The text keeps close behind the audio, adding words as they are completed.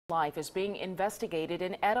Life is being investigated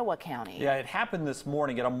in Etowah County. Yeah, it happened this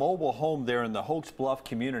morning at a mobile home there in the Hokes Bluff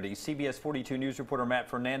community. CBS 42 News reporter Matt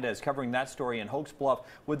Fernandez covering that story in Hokes Bluff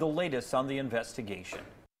with the latest on the investigation.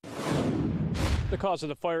 The cause of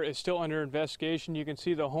the fire is still under investigation. You can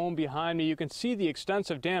see the home behind me. You can see the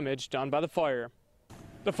extensive damage done by the fire.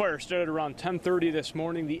 The fire started around 10:30 this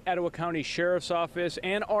morning. The Etowah County Sheriff's Office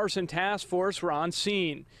and Arson Task Force were on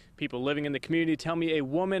scene. People living in the community tell me a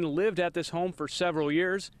woman lived at this home for several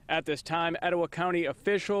years. At this time, Etowah County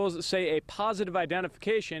officials say a positive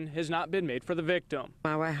identification has not been made for the victim.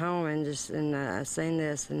 My way home and I seen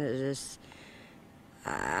this and it just,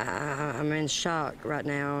 I'm in shock right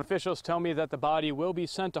now. Officials tell me that the body will be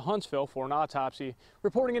sent to Huntsville for an autopsy.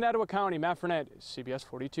 Reporting in Etowah County, Matt Fernandez, CBS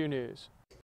 42 News.